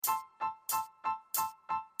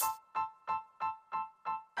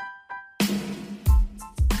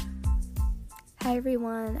Hi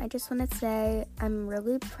everyone, I just want to say I'm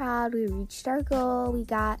really proud we reached our goal. We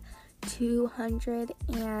got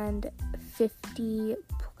 250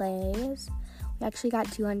 plays. We actually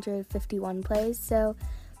got 251 plays. So,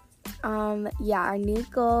 our new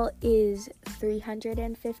goal is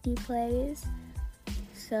 350 plays.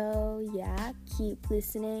 So, keep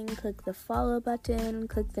listening. Click the follow button,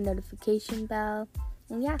 click the notification bell,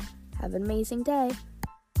 and have an amazing day.